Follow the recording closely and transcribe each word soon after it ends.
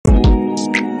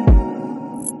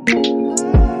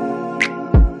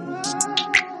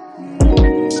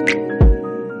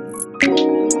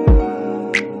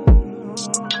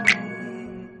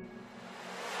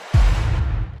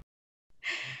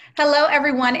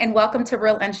everyone, and welcome to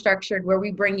Real Unstructured, where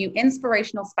we bring you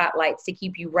inspirational spotlights to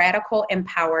keep you radical,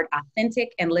 empowered,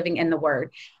 authentic, and living in the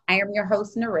Word. I am your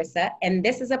host, Narissa, and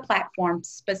this is a platform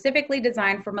specifically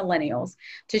designed for millennials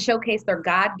to showcase their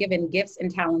God-given gifts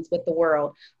and talents with the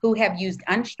world, who have used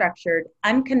unstructured,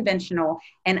 unconventional,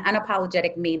 and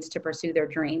unapologetic means to pursue their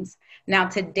dreams. Now,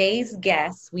 today's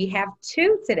guests, we have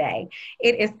two today.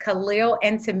 It is Khalil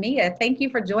and Tamia. Thank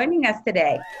you for joining us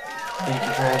today. Thank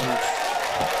you very much.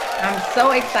 I'm so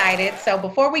excited. So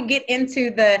before we get into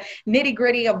the nitty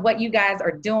gritty of what you guys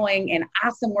are doing and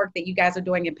awesome work that you guys are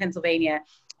doing in Pennsylvania,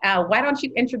 why don't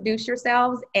you introduce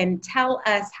yourselves and tell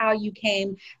us how you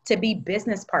came to be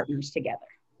business partners together?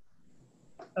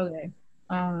 Okay.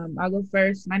 I'll go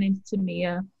first. My name's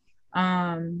Tamia.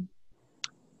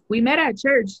 We met at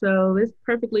church, so this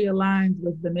perfectly aligns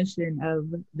with the mission of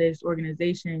this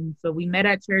organization. So we met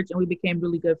at church and we became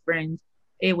really good friends.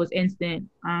 It was instant.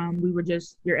 We were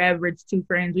just your average two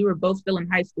friends. We were both still in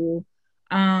high school.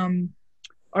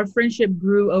 Our friendship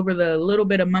grew over the little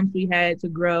bit of months we had to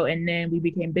grow, and then we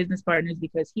became business partners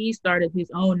because he started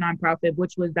his own nonprofit,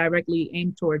 which was directly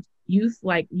aimed towards youth,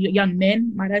 like young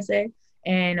men, might I say.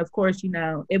 And of course,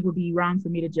 it would be wrong for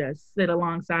me to just sit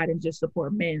alongside and just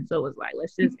support men. So it was like,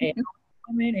 let's just add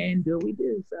women and do what we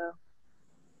do. So,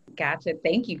 gotcha.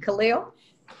 Thank you, Khalil.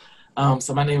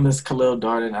 So my name is Khalil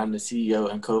Darden. I'm the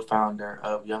CEO and co-founder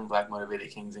of Young Black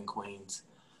Motivated Kings and Queens,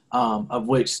 of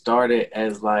which started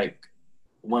as like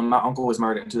when my uncle was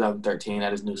murdered in 2013.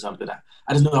 I just knew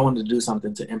I wanted to do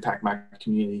something to impact my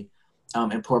community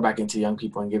and pour back into young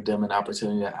people and give them an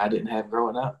opportunity that I didn't have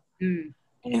growing up.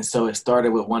 And so it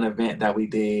started with one event that we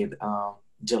did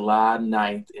July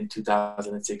 9th in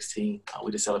 2016.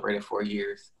 We just celebrated 4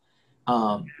 years.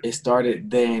 It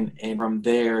started then, and from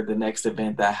there, the next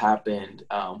event that happened,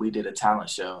 we did a talent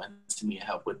show, and Tamia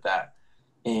helped with that.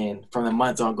 And from the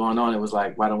months on going on, it was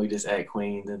like, why don't we just add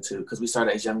Queens into, because we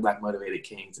started as Young Black Motivated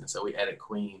Kings, and so we added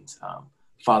Queens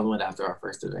following after our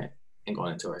first event and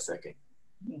going into our second.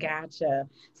 Gotcha.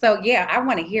 So yeah, I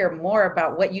want to hear more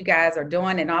about what you guys are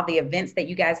doing and all the events that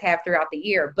you guys have throughout the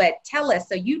year. But tell us,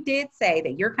 so you did say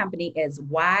that your company is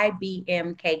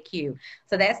YBMKQ.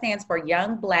 So that stands for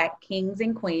Young Black Kings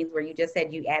and Queens, where you just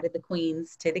said you added the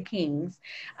Queens to the Kings.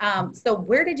 So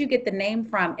where did you get the name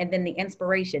from and then the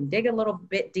inspiration? Dig a little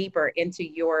bit deeper into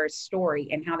your story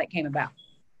and how that came about.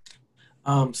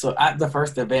 So at the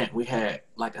first event, we had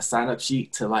like a sign-up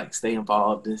sheet to like stay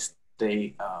involved and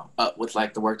stay up with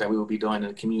like the work that we would be doing in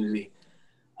the community.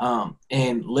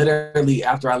 And literally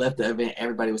after I left the event,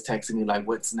 everybody was texting me like,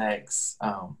 what's next?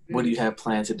 What do you have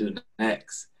planned to do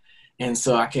next? And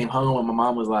so I came home and my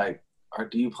mom was like,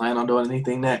 do you plan on doing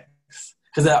anything next?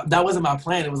 Because that wasn't my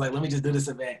plan. It was like, let me just do this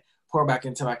event, pour back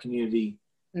into my community,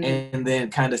 and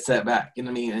then kind of step back, you know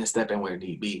what I mean, and step in where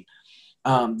need be.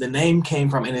 The name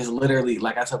came from, and it's literally,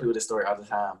 like I tell people this story all the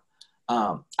time.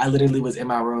 I literally was in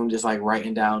my room just like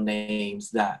writing down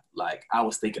names that like I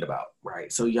was thinking about,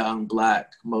 right? So Young,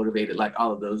 Black, Motivated, like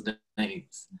all of those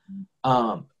names.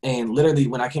 And literally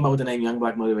when I came up with the name Young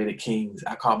Black Motivated Kings,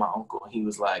 I called my uncle and he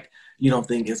was like, you don't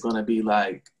think it's going to be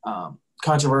like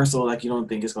controversial? Like you don't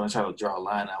think it's going to try to draw a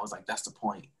line? I was like, that's the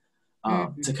point.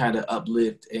 To kind of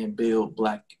uplift and build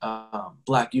Black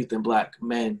youth and Black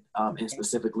men and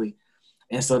specifically.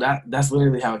 And so that's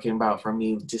literally how it came about from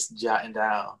me just jotting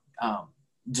down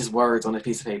just words on a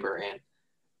piece of paper and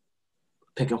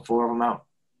picking 4 of them out.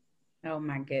 Oh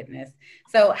my goodness.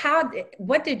 So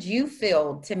what did you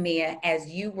feel, Tamia, as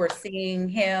you were seeing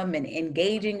him and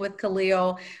engaging with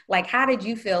Khalil? Like, how did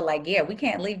you feel like, yeah, we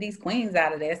can't leave these queens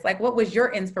out of this? Like, what was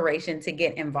your inspiration to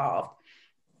get involved?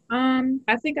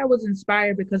 I think I was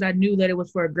inspired because I knew that it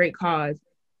was for a great cause.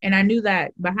 And I knew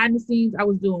that behind the scenes, I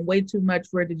was doing way too much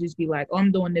for it to just be like, oh,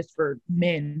 I'm doing this for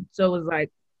men. So it was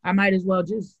like, I might as well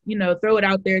just, throw it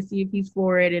out there, see if he's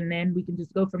for it, and then we can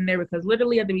just go from there. Because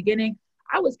literally at the beginning,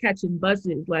 I was catching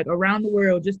buses like around the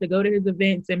world just to go to his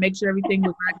events and make sure everything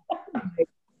was right. Like,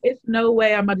 it's no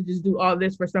way I'm about to just do all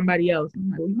this for somebody else. I'm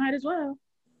like, well, you might as well.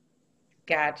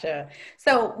 Gotcha.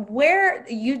 So where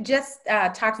you just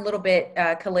talked a little bit,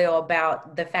 Khalil,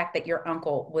 about the fact that your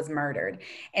uncle was murdered.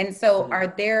 And so are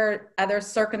there other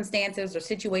circumstances or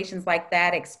situations like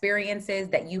that, experiences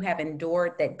that you have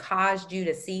endured that caused you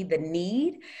to see the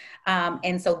need?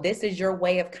 And so this is your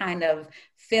way of kind of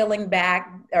filling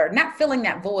back, or not filling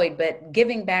that void, but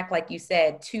giving back, like you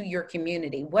said, to your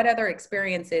community. What other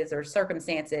experiences or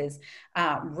circumstances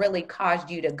really caused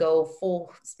you to go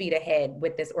full speed ahead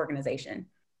with this organization?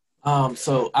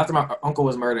 So after my uncle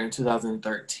was murdered in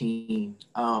 2013,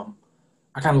 I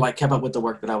kind of like kept up with the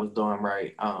work that I was doing,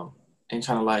 right? And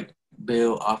trying to like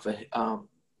build off of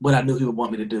what I knew he would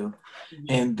want me to do.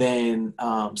 And then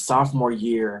sophomore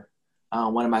year,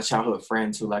 one of my childhood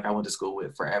friends who like I went to school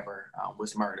with forever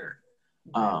was murdered.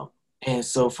 And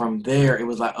so from there, it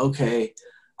was like, okay,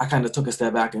 I kind of took a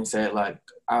step back and said, like,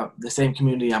 the same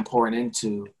community I'm pouring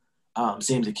into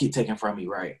seems to keep taking from me,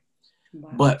 right?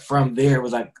 Wow. But from there, it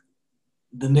was like,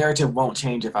 the narrative won't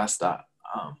change if I stop.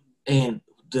 And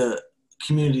the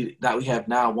community that we have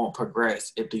now won't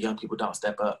progress if the young people don't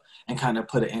step up and kind of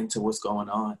put it into what's going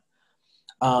on.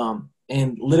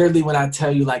 And literally when I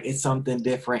tell you, like, it's something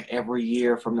different every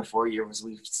year from the 4 years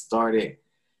we've started,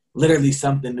 literally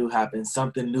something new happens,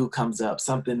 something new comes up,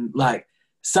 something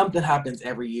happens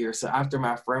every year. So after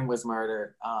my friend was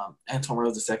murdered, Antoine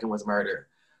Rose II was murdered,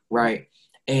 right?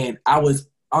 And I was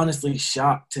honestly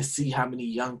shocked to see how many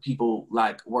young people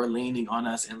like were leaning on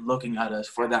us and looking at us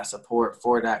for that support,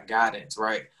 for that guidance,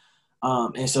 right?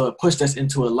 And so it pushed us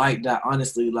into a light that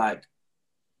honestly, like,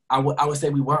 I would say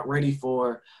we weren't ready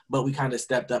for, but we kind of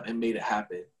stepped up and made it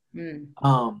happen.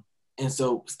 And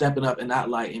so stepping up in that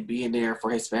light and being there for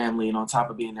his family, and on top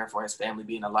of being there for his family,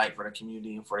 being a light for the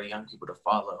community and for the young people to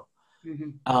follow.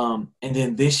 And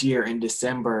then this year in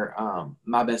December,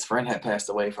 my best friend had passed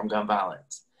away from gun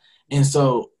violence. And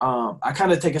so I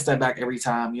kind of take a step back every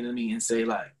time, you know what I mean, and say,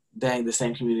 like, dang, the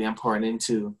same community I'm pouring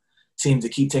into seems to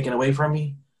keep taking away from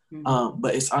me.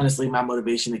 But it's honestly my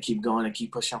motivation to keep going and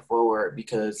keep pushing forward,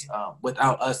 because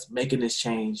without us making this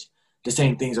change, the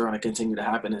same things are going to continue to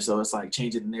happen. And so it's like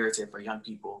changing the narrative for young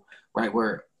people, right?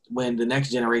 Where when the next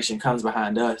generation comes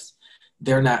behind us,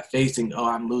 they're not facing, oh,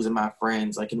 I'm losing my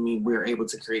friends. Like, I mean, we're able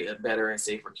to create a better and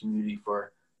safer community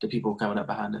for the people coming up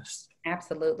behind us.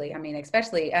 Absolutely. I mean,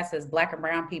 especially us as Black and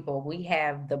brown people, we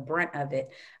have the brunt of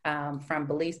it, from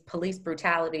police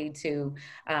brutality to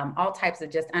all types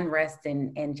of just unrest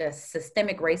and just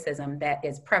systemic racism that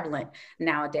is prevalent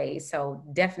nowadays. So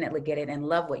definitely get it and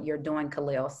love what you're doing,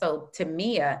 Khalil. So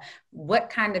Tamia, what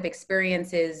kind of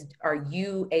experiences are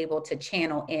you able to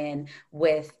channel in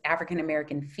with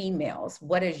African-American females?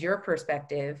 What is your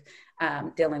perspective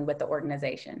dealing with the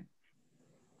organization?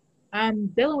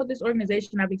 Dealing with this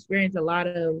organization, I've experienced a lot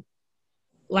of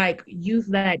like youth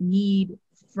that need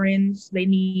friends. They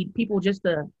need people just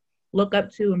to look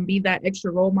up to and be that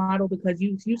extra role model, because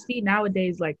you see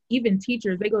nowadays, like even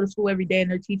teachers, they go to school every day and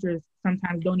their teachers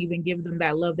sometimes don't even give them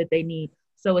that love that they need.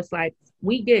 So it's like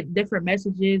we get different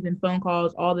messages and phone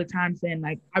calls all the time saying,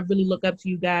 like, I really look up to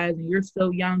you guys and you're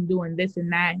so young doing this and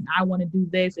that, and I want to do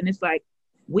this. And it's like,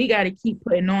 we got to keep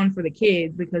putting on for the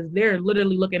kids, because they're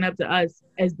literally looking up to us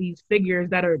as these figures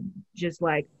that are just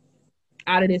like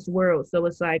out of this world. So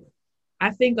it's like, I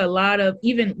think a lot of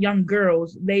even young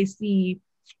girls, they see,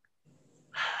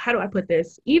 how do I put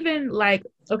this? Even like,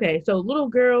 okay, so little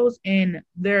girls and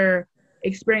their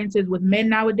experiences with men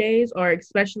nowadays are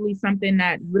especially something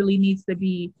that really needs to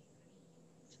be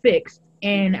fixed.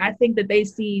 And I think that they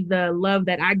see the love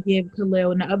that I give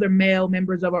Khalil and the other male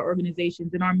members of our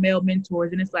organizations and our male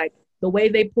mentors. And it's like the way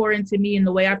they pour into me and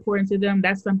the way I pour into them,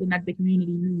 that's something that the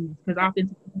community needs. Because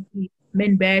often see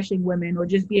men bashing women or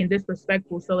just being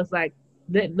disrespectful. So it's like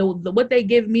the what they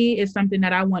give me is something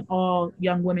that I want all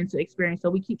young women to experience.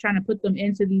 So we keep trying to put them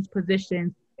into these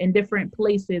positions in different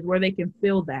places where they can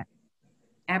feel that.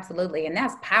 Absolutely. And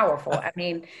that's powerful. I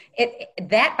mean,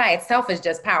 that by itself is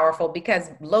just powerful, because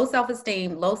low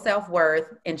self-esteem, low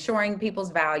self-worth, ensuring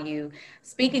people's value,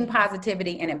 speaking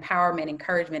positivity and empowerment,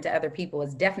 encouragement to other people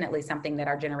is definitely something that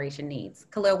our generation needs.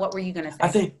 Khalil, what were you going to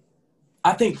say?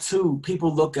 I think too,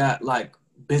 people look at like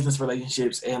business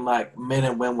relationships and like men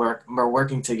and women are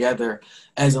working together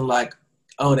as in like,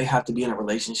 oh, they have to be in a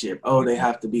relationship. Oh, they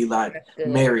have to be like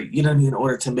married, you know what I mean, in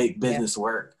order to make business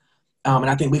work. And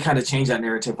I think we kind of changed that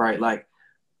narrative, right? Like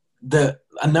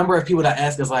a number of people that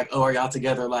ask us like, oh, are y'all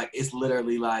together? Like, it's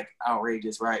literally like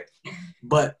outrageous, right?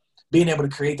 But being able to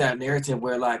create that narrative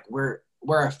where like we're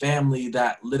a family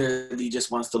that literally just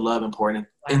wants to love and pour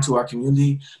into our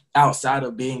community outside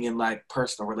of being in like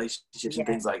personal relationships and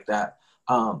things like that.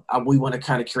 We want to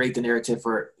kind of create the narrative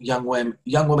for young women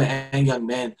and young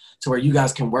men to where you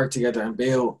guys can work together and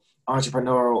build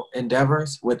entrepreneurial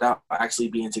endeavors without actually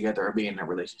being together or being in a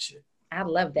relationship. I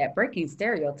love that. Breaking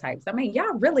stereotypes. I mean,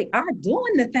 y'all really are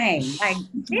doing the thing. Like,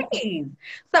 dang.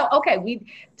 So, okay, we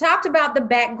talked about the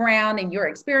background and your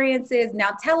experiences. Now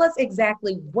tell us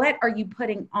exactly, what are you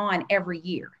putting on every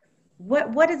year?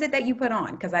 What is it that you put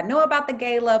on? Because I know about the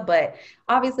gala, but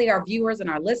obviously our viewers and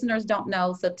our listeners don't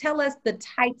know. So tell us the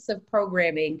types of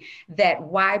programming that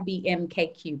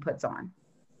YBMKQ puts on.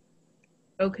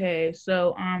 Okay,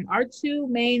 so our two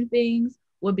main things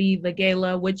would be the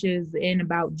gala, which is in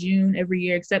about June every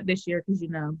year, except this year because, you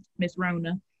know, Miss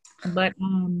Rona. But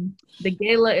the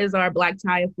gala is our black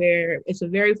tie affair. It's a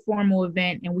very formal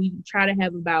event, and we try to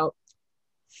have about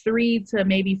 3 to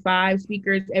maybe 5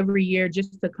 speakers every year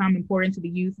just to come and pour into the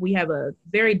youth. We have a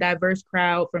very diverse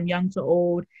crowd from young to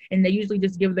old, and they usually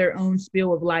just give their own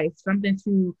spiel of life, something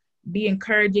to be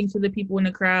encouraging to the people in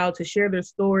the crowd, to share their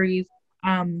stories.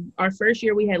 Our first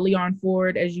year we had Leon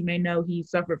Ford. As you may know, he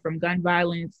suffered from gun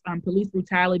violence, police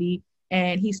brutality,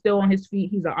 and he's still on his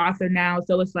feet. He's an author now.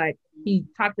 So it's like he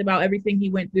talked about everything he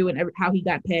went through and how he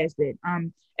got past it.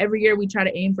 Every year we try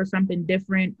to aim for something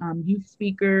different, youth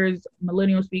speakers,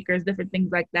 millennial speakers, different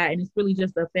things like that. And it's really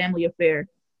just a family affair.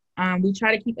 We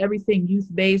try to keep everything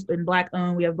youth-based and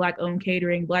Black-owned. We have Black-owned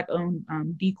catering, Black-owned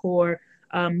decor.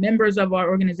 Members of our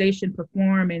organization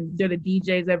perform, and they're the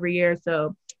DJs every year.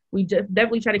 So we just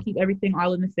definitely try to keep everything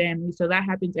all in the family. So that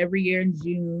happens every year in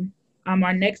June.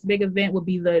 Our next big event will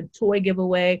be the toy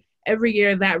giveaway. Every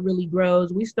year that really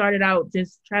grows. We started out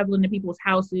just traveling to people's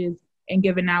houses and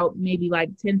giving out maybe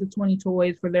like 10 to 20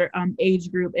 toys for their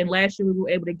age group. And last year we were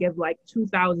able to give like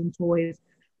 2,000 toys.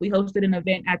 We hosted an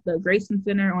event at the Grayson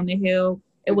Center on the Hill.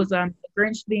 It was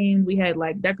Grinch themed. We had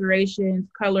like decorations,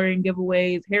 coloring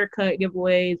giveaways, haircut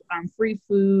giveaways, free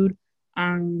food.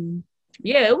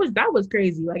 Yeah, that was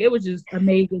crazy. Like, it was just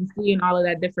amazing seeing all of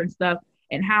that different stuff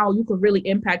and how you could really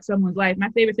impact someone's life. My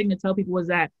favorite thing to tell people was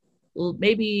that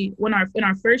maybe in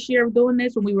our first year of doing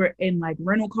this, when we were in like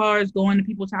rental cars going to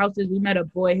people's houses, we met a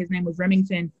boy. His name was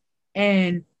Remington,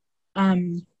 and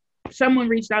someone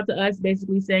reached out to us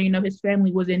basically saying, you know, his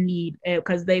family was in need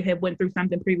because they had went through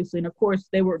something previously, and of course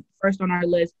they were first on our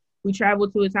list. We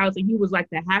traveled to his house, and he was like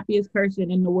the happiest person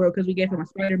in the world because we gave him a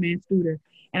Spider-Man scooter.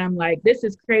 And I'm like, this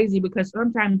is crazy because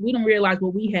sometimes we don't realize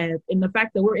what we have, and the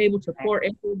fact that we're able to pour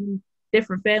into these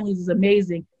different families is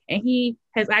amazing. And he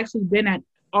has actually been at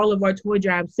all of our toy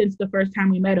drives since the first time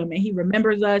we met him, and he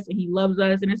remembers us and he loves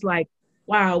us, and it's like,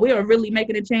 wow, we are really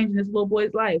making a change in this little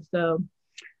boy's life. So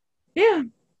yeah,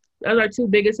 those are our 2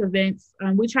 biggest events.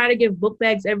 We try to give book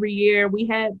bags every year. We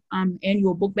had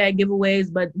annual book bag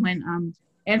giveaways, but when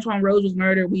Antwon Rose was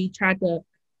murdered, we tried to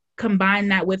combine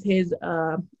that with his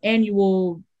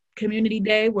annual community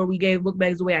day where we gave book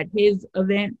bags away at his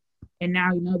event. And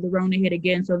now, you know, the Rona hit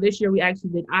again. So this year we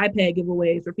actually did iPad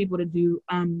giveaways for people to do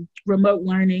remote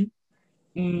learning.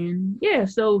 And yeah,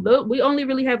 so we only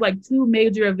really have like 2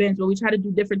 major events, but we try to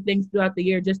do different things throughout the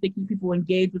year just to keep people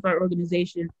engaged with our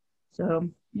organization. So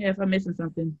yeah, if I'm missing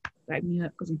something, back me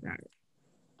up because I'm tired.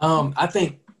 I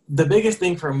think the biggest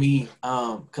thing for me,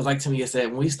 because like Tamia said,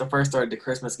 when we first started the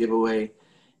Christmas giveaway,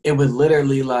 it was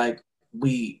literally like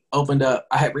we opened up,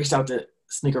 I had reached out to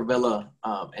Sneaker Villa,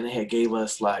 and they had gave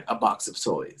us like a box of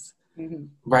toys. Mm-hmm.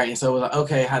 Right. And so it was like,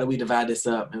 okay, how do we divide this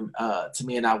up? And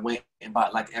Tamia and I went and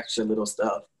bought like extra little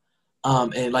stuff.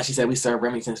 And like she said, we served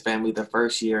Remington's family the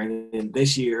first year. And then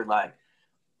this year, like,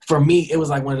 for me, it was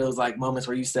like one of those like moments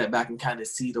where you step back and kind of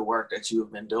see the work that you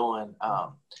have been doing.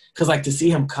 Cause like to see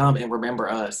him come and remember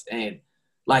us and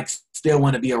like still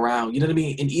want to be around, you know what I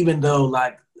mean? And even though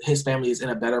like his family is in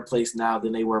a better place now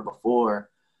than they were before,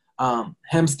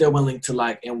 him still willing to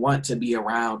like and want to be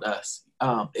around us.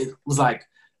 It was like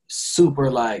super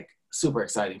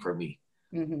exciting for me.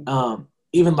 Mm-hmm.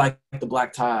 Even like the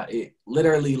black tie, it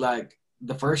literally like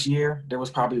the first year there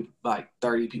was probably like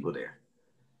 30 people there.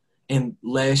 And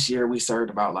last year we served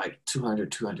about like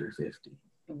 200, 250.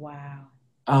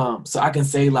 Wow. So I can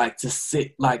say like to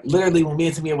sit, like literally when me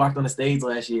and Tamia walked on the stage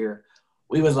last year,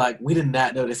 we was like, we did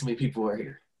not know this many people were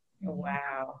here.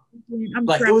 Wow.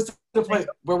 Like it was to the point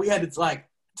where we had to like,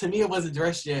 Tamia wasn't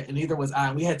dressed yet and neither was I.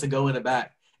 And we had to go in the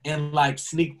back and like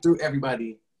sneak through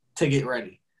everybody to get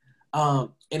ready. And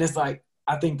it's like,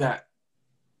 I think that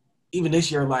even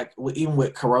this year, like even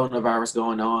with coronavirus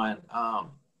going on,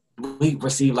 we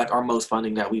received like our most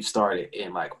funding that we've started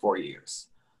in like 4 years.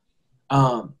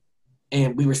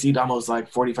 And we received almost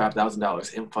like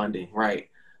 $45,000 in funding, right?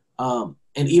 And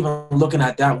even looking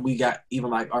at that, we got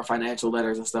even like our financial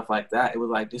letters and stuff like that. It was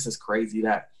like, this is crazy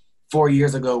that 4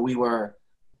 years ago we were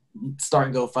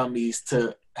starting GoFundMe's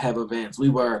to have events. We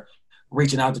were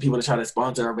reaching out to people to try to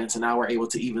sponsor events, and now we're able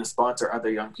to even sponsor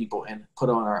other young people and put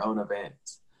on our own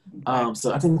events.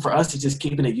 So I think for us, it's just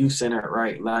keeping it youth centered,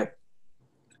 right? Like,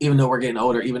 even though we're getting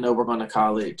older, even though we're going to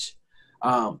college,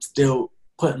 still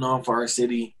putting on for our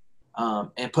city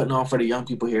and putting on for the young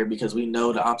people here because we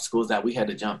know the obstacles that we had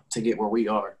to jump to get where we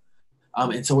are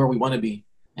and to where we want to be.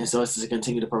 And so it's to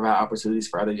continue to provide opportunities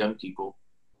for other young people.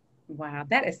 Wow,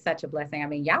 that is such a blessing. I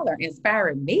mean, y'all are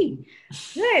inspiring me.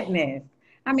 Goodness.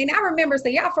 I mean, I remember, so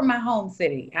y'all from my home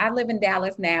city. I live in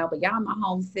Dallas now, but y'all my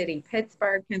home city,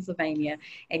 Pittsburgh, Pennsylvania,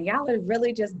 and y'all are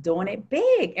really just doing it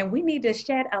big. And we need to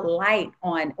shed a light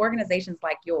on organizations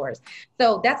like yours.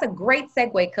 So that's a great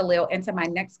segue, Khalil, into my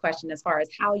next question as far as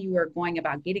how you are going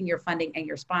about getting your funding and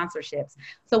your sponsorships.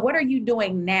 So what are you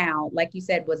doing now? Like you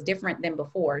said, was different than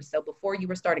before. So before you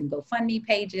were starting GoFundMe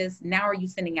pages, now are you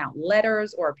sending out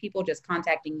letters or are people just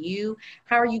contacting you?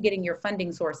 How are you getting your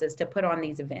funding sources to put on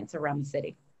these events around the city?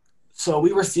 So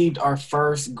we received our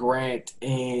first grant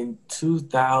in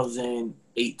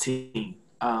 2018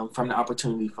 from the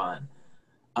Opportunity Fund.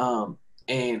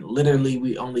 And literally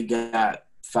we only got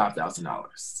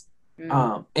 $5,000.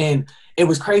 And it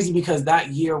was crazy because that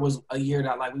year was a year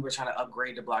that like we were trying to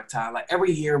upgrade the block tie. Like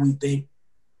every year we think,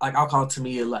 like I'll call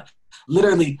Tamia, like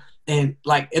literally, and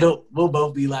like we'll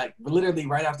both be like, literally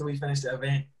right after we finish the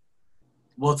event,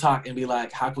 we'll talk and be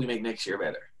like, how can we make next year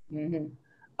better? Mm-hmm.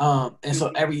 And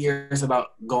so every year it's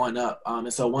about going up.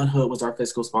 And so One Hood was our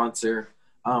fiscal sponsor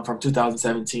from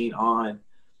 2017 on.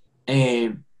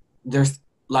 And there's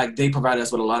like, they provided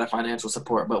us with a lot of financial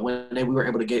support. But when we were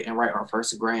able to get and write our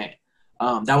first grant,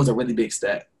 that was a really big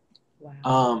step.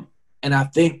 Wow. And I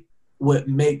think what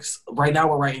makes, right now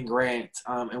we're writing grants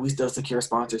and we still secure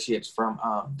sponsorships from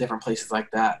different places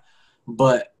like that.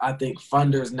 But I think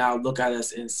funders now look at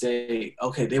us and say,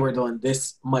 okay, they were doing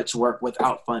this much work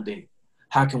without funding.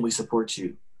 How can we support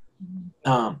you?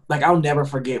 Like I'll never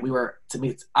forget.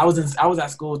 I was at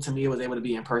school. Tamia was able to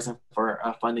be in person for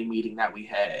a funding meeting that we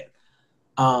had,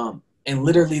 and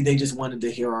literally they just wanted to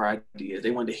hear our ideas.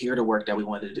 They wanted to hear the work that we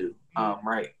wanted to do,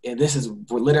 right? And this is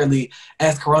literally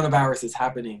as coronavirus is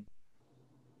happening,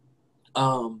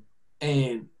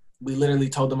 and we literally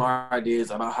told them our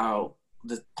ideas about how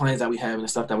the plans that we have and the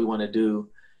stuff that we want to do,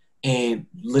 and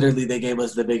literally they gave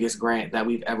us the biggest grant that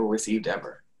we've ever received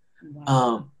ever.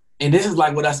 Wow. And this is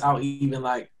like with us out even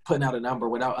like putting out a number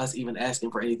without us even asking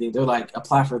for anything. They're like,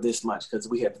 apply for this much because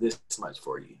we have this much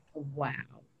for you.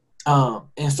 Wow.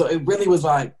 And so it really was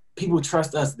like people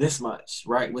trust us this much,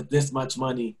 right? With this much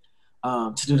money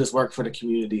to do this work for the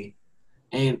community.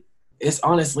 And it's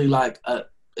honestly like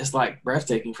it's like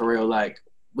breathtaking for real. Like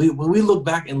when we look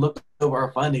back and look over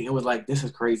our funding, it was like, this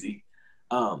is crazy.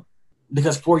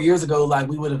 Because 4 years ago, like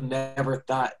we would have never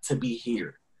thought to be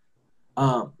here.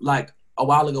 Like a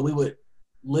while ago, we would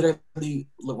literally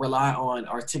rely on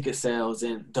our ticket sales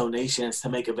and donations to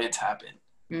make events happen.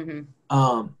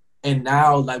 Mm-hmm. And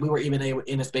now, like we were even able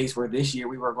in a space where this year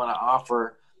we were going to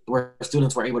offer where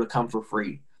students were able to come for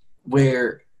free,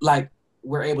 where like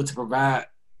we're able to provide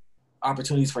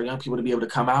opportunities for young people to be able to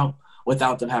come out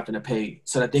without them having to pay,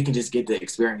 so that they can just get the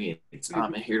experience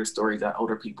and hear the stories that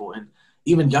older people and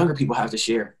even younger people have to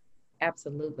share.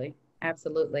 Absolutely.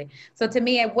 Absolutely. So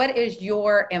Tamia, what is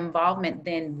your involvement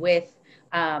then with,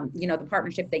 the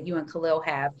partnership that you and Khalil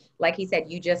have? Like he said,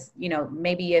 you just,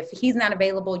 maybe if he's not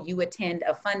available, you attend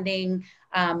a funding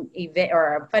event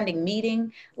or a funding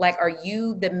meeting. Like, are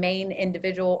you the main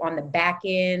individual on the back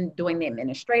end doing the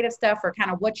administrative stuff, or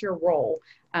kind of what's your role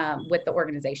with the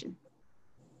organization?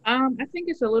 I think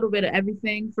it's a little bit of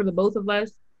everything for the both of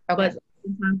us. Okay. But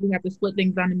sometimes we have to split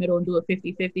things down the middle and do a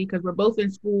 50-50 because we're both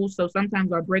in school. So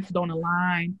sometimes our breaks don't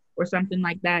align or something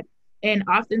like that. And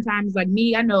oftentimes, like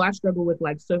me, I know I struggle with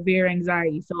like severe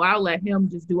anxiety. So I'll let him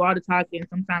just do all the talking.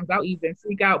 Sometimes I'll even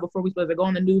freak out before we're supposed to go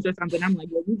on the news or something. I'm like,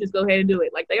 well, you just go ahead and do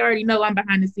it. Like they already know I'm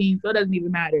behind the scenes, so it doesn't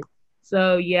even matter.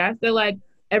 So yeah, I feel like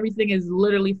everything is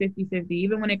literally 50-50.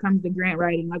 Even when it comes to grant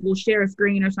writing, like we'll share a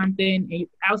screen or something and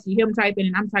I'll see him typing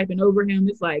and I'm typing over him.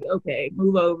 It's like, okay,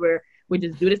 move over. We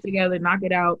just do this together, knock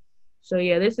it out. So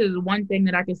yeah, this is one thing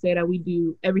that I can say that we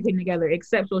do everything together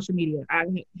except social media. I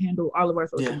handle all of our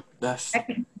social media. That's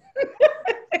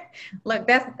Look,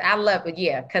 I love it.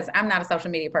 Yeah, because I'm not a social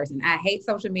media person. I hate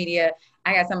social media.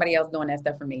 I got somebody else doing that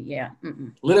stuff for me. Yeah.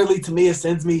 Mm-mm. Literally, to me, it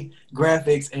sends me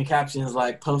graphics and captions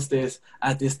like post this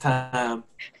at this time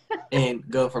and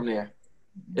go from there.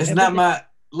 It's not my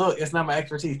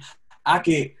expertise. I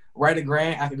could write a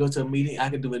grant. I could go to a meeting. I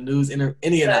could do a news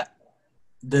any of that.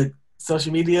 The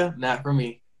social media, not for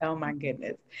me. Oh my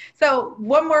goodness. So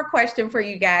one more question for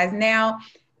you guys. Now,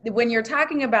 when you're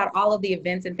talking about all of the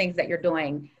events and things that you're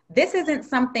doing, this isn't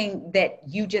something that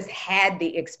you just had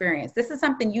the experience. This is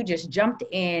something you just jumped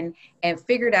in and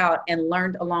figured out and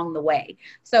learned along the way.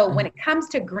 So when it comes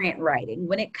to grant writing,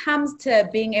 when it comes to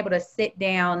being able to sit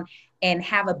down and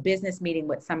have a business meeting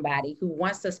with somebody who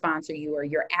wants to sponsor you or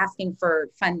you're asking for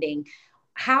funding,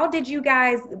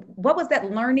 what was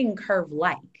that learning curve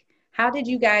like? How did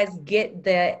you guys get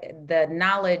the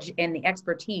knowledge and the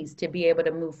expertise to be able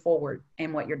to move forward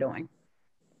in what you're doing?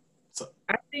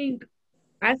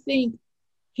 I think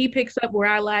he picks up where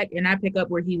I lack and I pick up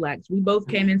where he lacks. We both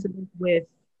came into this with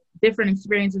different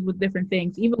experiences with different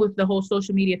things, even with the whole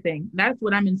social media thing. That's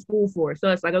what I'm in school for. So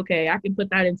it's like, okay, I can put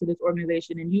that into this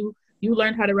organization, and you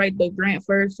learned how to write the grant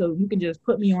first, so you can just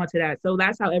put me onto that. So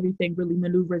that's how everything really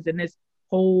maneuvers in this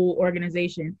whole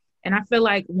organization. And I feel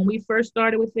like when we first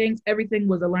started with things, everything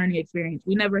was a learning experience.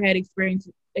 We never had experience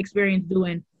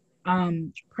doing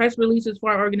press releases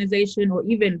for our organization, or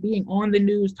even being on the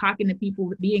news, talking to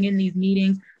people, being in these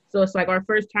meetings. So it's like our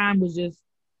first time was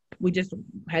we just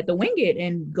had to wing it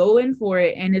and go in for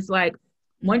it. And it's like,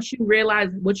 once you realize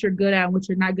what you're good at and what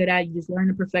you're not good at, you just learn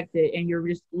to perfect it, and you're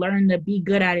just learn to be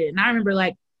good at it. And I remember,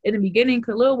 like, in the beginning,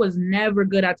 Khalil was never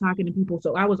good at talking to people.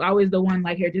 So I was always the one,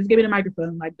 like, here, just give me the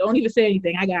microphone. Like, don't even say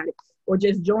anything. I got it. Or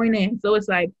just join in. So it's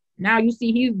like, now you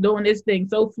see he's doing this thing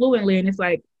so fluently. And it's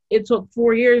like, it took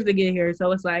 4 years to get here.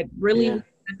 So it's like, really have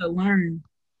to learn.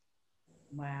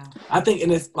 Wow. I think,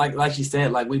 and it's like you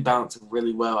said, like, we bounce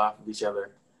really well off of each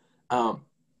other.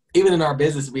 Even in our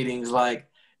business meetings, like,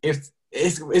 if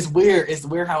it's weird. It's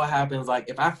weird how it happens. Like,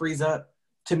 if I freeze up,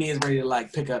 to me, it's ready to,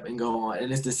 like, pick up and go on.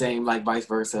 And it's the same, like, vice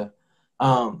versa.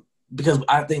 Because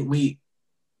I think we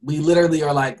literally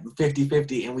are like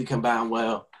 50-50 and we combine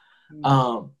well.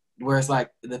 Where it's like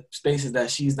the spaces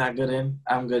that she's not good in,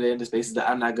 I'm good in. The spaces that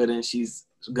I'm not good in, she's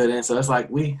good in. So it's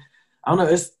like I don't know,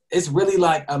 it's really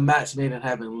like a match made in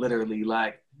heaven, literally.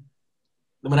 Like,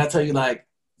 when I tell you, like,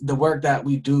 the work that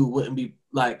we do wouldn't be,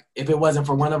 like, if it wasn't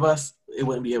for one of us, it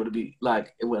wouldn't be able to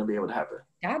happen.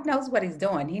 God knows what he's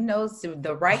doing. He knows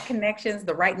the right connections,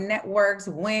 the right networks,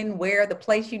 when, where, the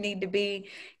place you need to be.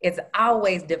 It's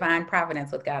always divine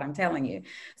providence with God, I'm telling you.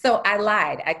 So I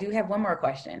lied. I do have one more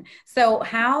question. So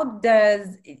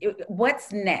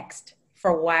what's next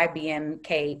for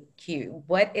YBMKQ?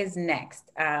 What is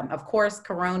next? Of course,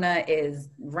 Corona is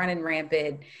running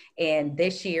rampant, and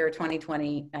this year,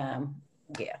 2020,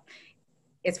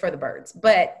 it's for the birds.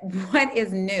 But what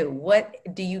is new? What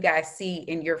do you guys see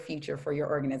in your future for your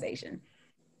organization?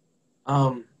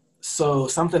 So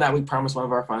something that we promised one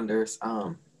of our funders,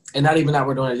 and not even that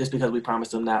we're doing it just because we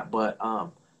promised them that, but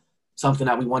something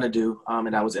that we want to do,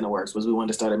 and that was in the works, was we wanted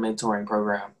to start a mentoring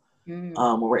program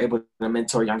where we're able to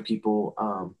mentor young people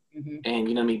and,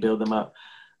 you know what I mean, build them up.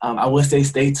 I would say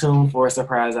stay tuned for a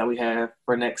surprise that we have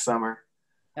for next summer.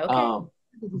 Okay.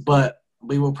 But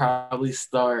we will probably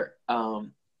start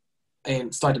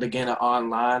and started again an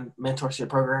online mentorship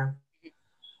program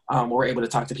where we're able to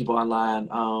talk to people online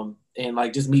and,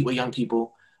 like, just meet with young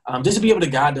people just to be able to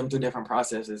guide them through different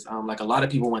processes. Like, a lot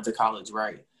of people went to college,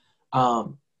 right?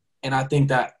 And I think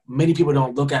that many people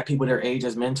don't look at people their age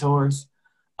as mentors,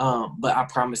 but I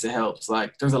promise it helps.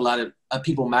 Like, there's a lot of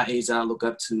people my age that I look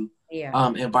up to,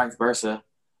 and vice versa.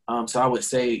 So I would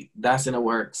say that's in the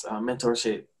works.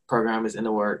 Mentorship program is in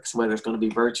the works, whether it's going to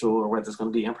be virtual or whether it's going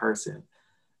to be in person.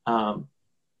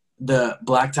 The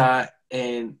Black Tie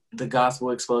and the Gospel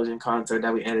Explosion concert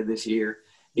that we added this year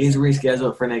is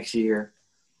rescheduled for next year.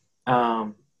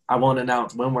 I won't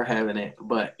announce when we're having it,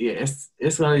 but yeah,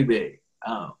 it's going to be big.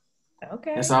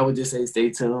 Okay. And so I would just say stay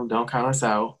tuned, don't count us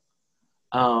out,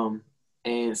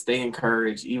 and stay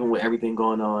encouraged even with everything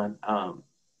going on.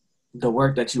 The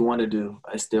work that you want to do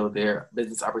is still there.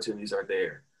 Business opportunities are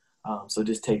there. So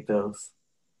just take those.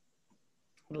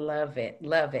 Love it.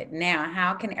 Love it. Now,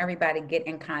 how can everybody get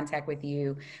in contact with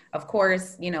you? Of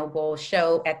course, we'll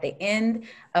show at the end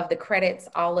of the credits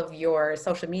all of your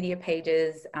social media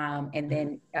pages and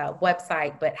then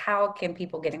website, but how can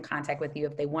people get in contact with you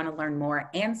if they want to learn more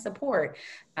and support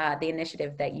the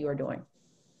initiative that you are doing?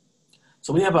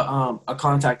 So we have a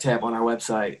contact tab on our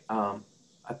website. I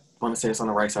want to say it's on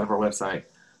the right side of our website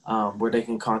where they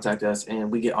can contact us, and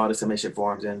we get all the submission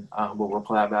forms and we'll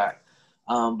reply back.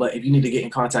 But if you need to get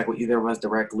in contact with either of us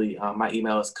directly, my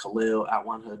email is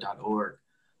khalil@onehood.org.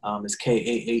 It's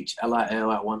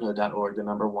KAHLIL at onehood.org, the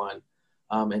number 1.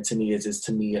 And Tamia's is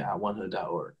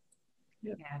Tamia@onehood.org.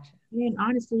 Yep. Gotcha. And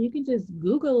honestly, you can just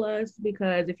Google us,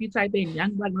 because if you type in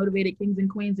Young Black Motivated Kings and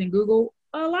Queens in Google,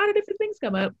 a lot of different things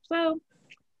come up. So,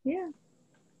 yeah.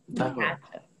 Gotcha.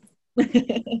 Well,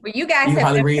 you guys you have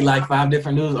probably read like 5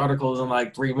 different news articles in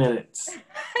like 3 minutes.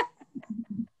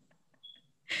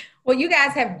 Well, you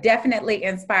guys have definitely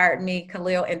inspired me,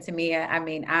 Khalil and Tamia. I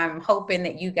mean, I'm hoping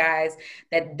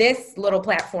that this little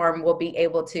platform will be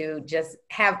able to just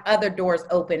have other doors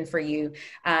open for you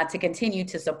to continue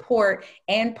to support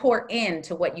and pour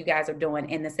into what you guys are doing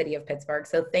in the city of Pittsburgh.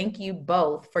 So thank you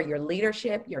both for your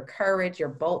leadership, your courage, your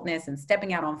boldness, and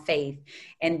stepping out on faith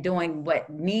and doing what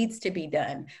needs to be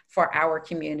done for our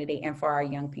community and for our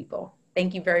young people.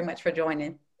 Thank you very much for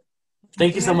joining.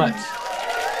 Thank you so much.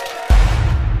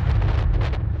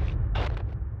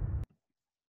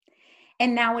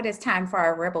 And now it is time for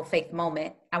our Rebel Faith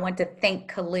moment. I want to thank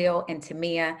Khalil and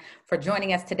Tamia for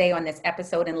joining us today on this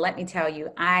episode. And let me tell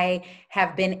you, I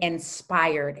have been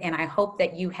inspired, and I hope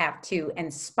that you have too,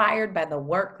 inspired by the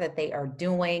work that they are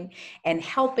doing and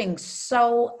helping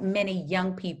so many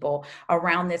young people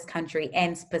around this country,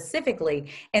 and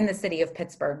specifically in the city of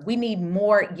Pittsburgh. We need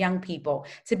more young people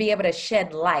to be able to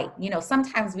shed light. You know,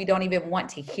 sometimes we don't even want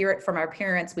to hear it from our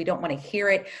parents. We don't want to hear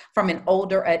it from an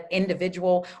older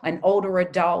individual, an older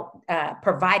adult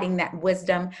providing that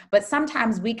wisdom. But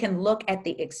sometimes we can look at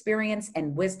the experience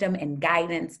and wisdom and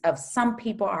guidance of some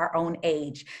people our own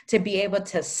age to be able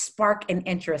to spark an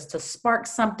interest, to spark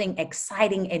something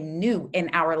exciting and new in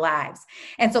our lives.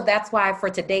 And so that's why for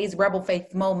today's Rebel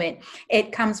Faith moment,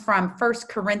 it comes from 1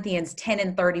 Corinthians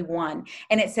 10:31.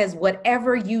 And it says,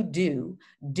 whatever you do,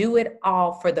 do it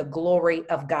all for the glory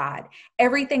of God.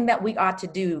 Everything that we ought to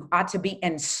do ought to be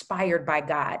inspired by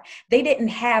God. They didn't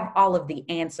have all of the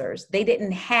answers. They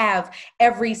didn't have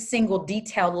every single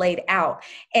detail laid out.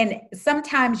 And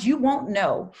sometimes you won't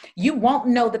know. You won't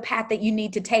know the path that you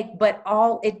need to take, but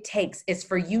all it takes is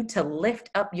for you to lift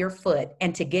up your foot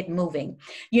and to get moving.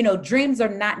 You know, dreams are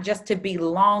not just to be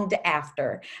longed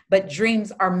after, but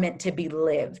dreams are meant to be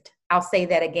lived. I'll say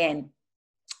that again.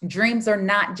 Dreams are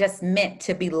not just meant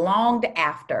to be longed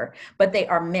after, but they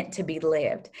are meant to be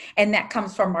lived. And that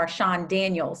comes from Marshawn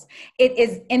Daniels. It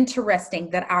is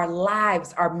interesting that our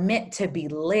lives are meant to be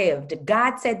lived.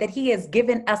 God said that he has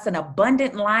given us an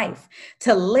abundant life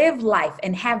to live life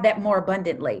and have that more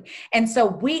abundantly. And so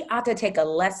we ought to take a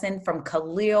lesson from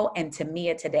Khalil and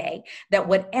Tamia today, that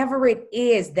whatever it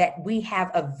is that we have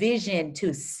a vision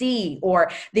to see, or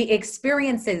the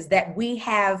experiences that we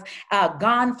have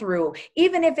gone through,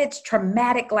 even if it's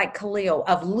traumatic like Khalil,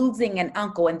 of losing an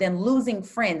uncle and then losing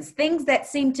friends, things that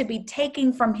seem to be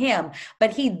taking from him,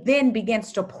 but he then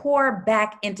begins to pour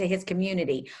back into his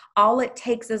community. All it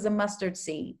takes is a mustard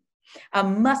seed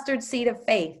of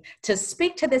faith to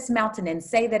speak to this mountain and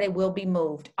say that it will be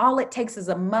moved. All it takes is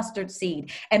a mustard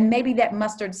seed. And maybe that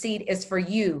mustard seed is for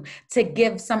you to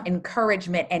give some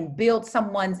encouragement and build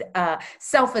someone's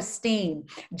self-esteem.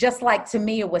 Just like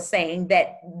Tamia was saying,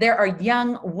 that there are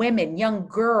young women, young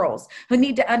girls who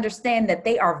need to understand that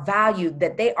they are valued,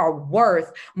 that they are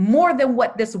worth more than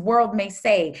what this world may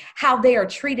say, how they are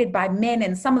treated by men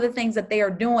and some of the things that they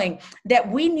are doing, that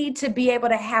we need to be able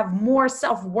to have more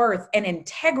self-worth and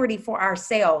integrity for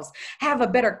ourselves, have a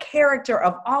better character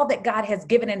of all that God has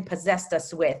given and possessed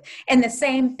us with. And the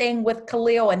same thing with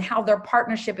Khalil and how their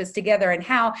partnership is together and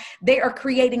how they are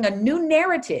creating a new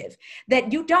narrative,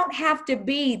 that you don't have to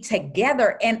be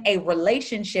together in a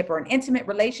relationship or an intimate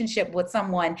relationship with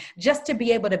someone just to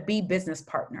be able to be business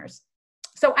partners.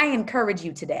 So I encourage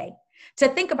you today to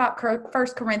think about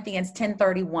 1 Corinthians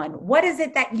 10:31. What is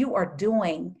it that you are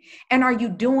doing? And are you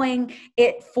doing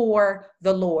it for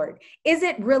the Lord? Is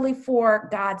it really for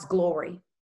God's glory?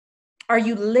 Are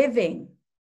you living?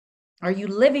 Are you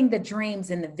living the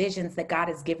dreams and the visions that God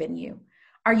has given you?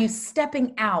 Are you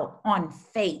stepping out on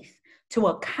faith to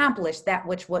accomplish that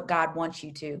what God wants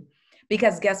you to?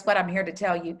 Because guess what? I'm here to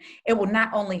tell you, it will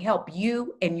not only help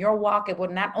you in your walk, it will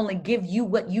not only give you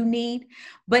what you need,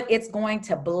 but it's going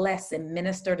to bless and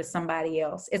minister to somebody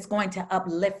else. It's going to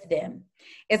uplift them.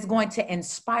 It's going to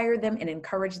inspire them and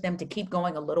encourage them to keep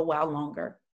going a little while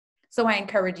longer. So I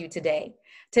encourage you today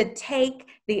to take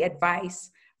the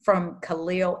advice from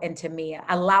Khalil and Tamia.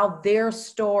 Allow their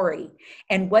story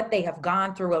and what they have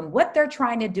gone through and what they're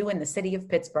trying to do in the city of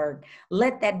Pittsburgh.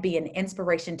 Let that be an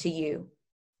inspiration to you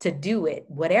to do it.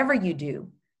 Whatever you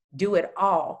do it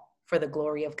all for the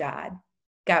glory of God.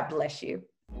 God bless you.